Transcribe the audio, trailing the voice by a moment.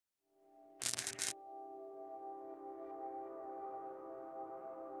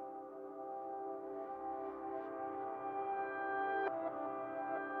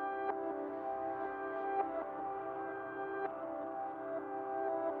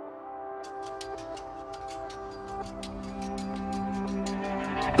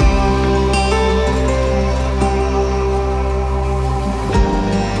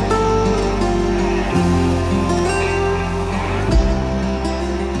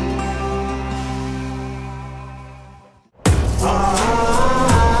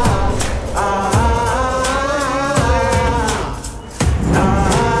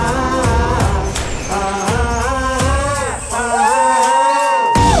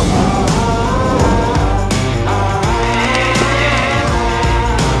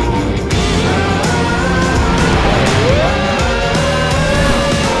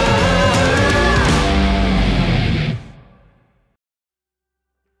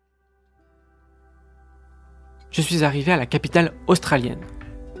Je suis arrivé à la capitale australienne,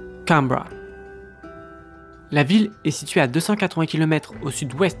 Canberra. La ville est située à 280 km au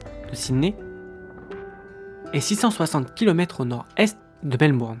sud-ouest de Sydney et 660 km au nord-est de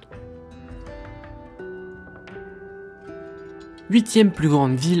Melbourne. 8e plus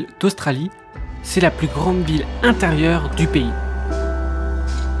grande ville d'Australie, c'est la plus grande ville intérieure du pays.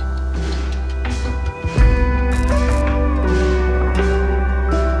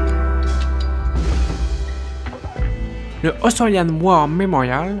 Le Australian War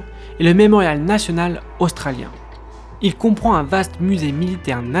Memorial est le mémorial national australien. Il comprend un vaste musée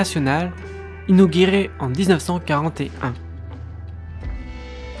militaire national inauguré en 1941.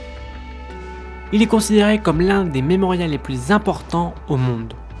 Il est considéré comme l'un des mémorials les plus importants au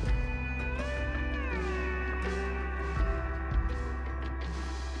monde.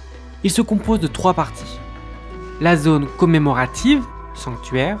 Il se compose de 3 parties. La zone commémorative,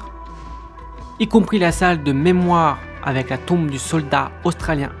 sanctuaire, y compris la salle de mémoire avec la tombe du soldat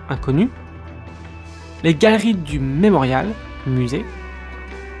australien inconnu, les galeries du mémorial, musée,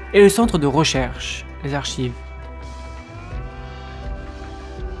 et le centre de recherche, les archives.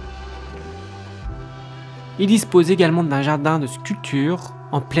 Il dispose également d'un jardin de sculptures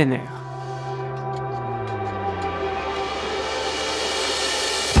en plein air.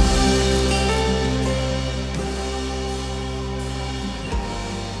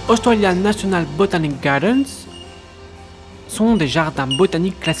 Australian National Botanic Gardens sont des jardins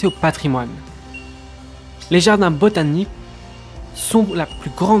botaniques classés au patrimoine. Les jardins botaniques sont la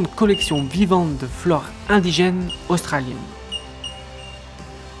plus grande collection vivante de flore indigène australienne.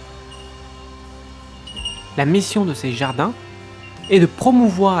 La mission de ces jardins est de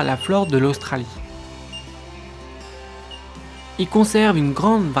promouvoir la flore de l'Australie. Ils conservent une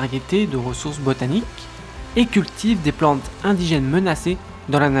grande variété de ressources botaniques et cultivent des plantes indigènes menacées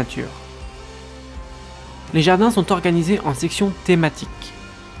dans la nature. Les jardins sont organisés en sections thématiques.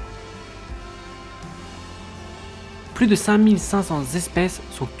 Plus de 5500 espèces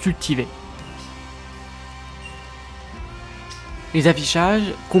sont cultivées. Les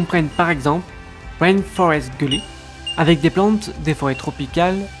affichages comprennent par exemple Rainforest Gully, avec des plantes des forêts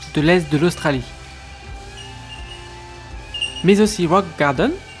tropicales de l'est de l'Australie. Mais aussi Rock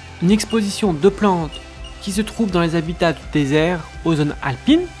Garden, une exposition de plantes qui se trouve dans les habitats du désert aux zones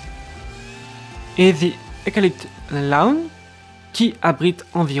alpines, et The Eucalypt Lawn, qui abrite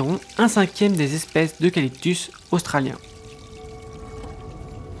environ 1/5 des espèces d'eucalyptus australiens.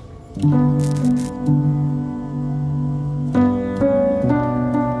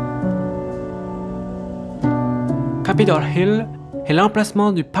 Capitol Hill est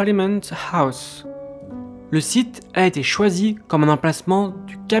l'emplacement du Parliament House. Le site a été choisi comme un emplacement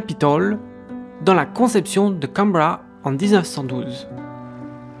du Capitole dans la conception de Canberra en 1912.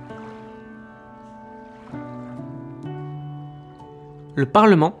 Le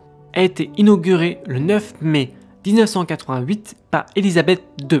Parlement a été inauguré le 9 mai 1988 par Élisabeth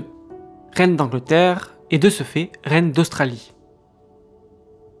II, reine d'Angleterre et de ce fait reine d'Australie.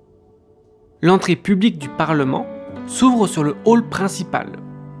 L'entrée publique du Parlement s'ouvre sur le hall principal,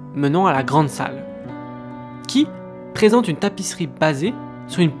 menant à la grande salle, qui présente une tapisserie basée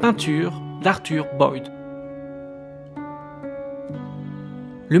sur une peinture d'Arthur Boyd.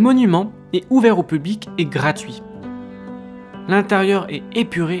 Le monument est ouvert au public et gratuit. L'intérieur est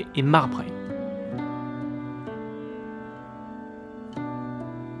épuré et marbré.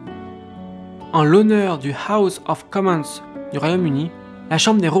 En l'honneur du House of Commons du Royaume-Uni, la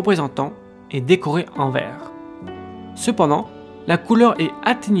Chambre des représentants est décorée en vert. Cependant, la couleur est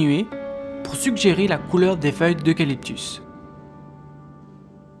atténuée pour suggérer la couleur des feuilles d'eucalyptus.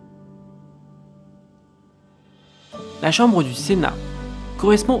 La Chambre du Sénat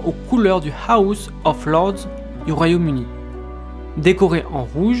correspond aux couleurs du House of Lords du Royaume-Uni, décorée en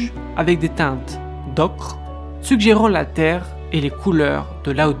rouge avec des teintes d'ocre, suggérant la terre et les couleurs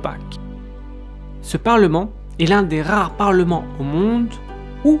de l'outback. Ce parlement est l'un des rares parlements au monde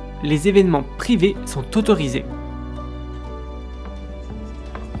où les événements privés sont autorisés.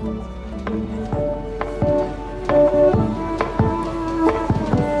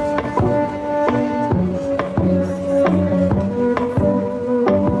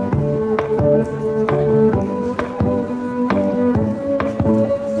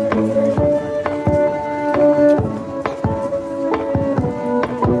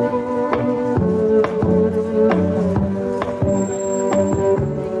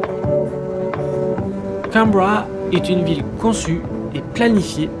 Canberra est une ville conçue et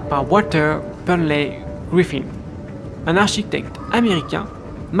planifiée par Walter Burnley Griffin, un architecte américain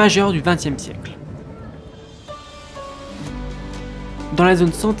majeur du XXe siècle. Dans la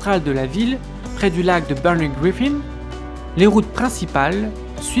zone centrale de la ville, près du lac de Burnley Griffin, les routes principales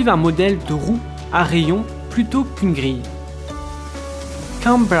suivent un modèle de roue à rayons plutôt qu'une grille.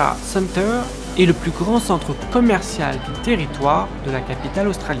 Canberra Center est le plus grand centre commercial du territoire de la capitale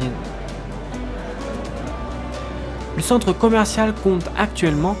australienne. Le centre commercial compte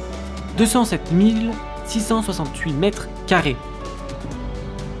actuellement 207 668 mètres carrés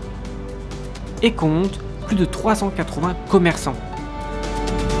et compte plus de 380 commerçants.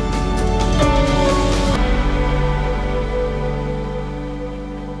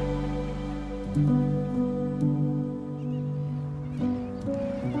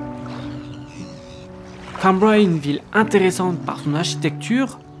 Canberra est une ville intéressante par son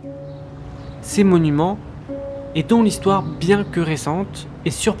architecture, ses monuments et dont l'histoire, bien que récente,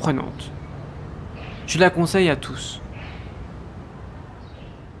 est surprenante. Je la conseille à tous.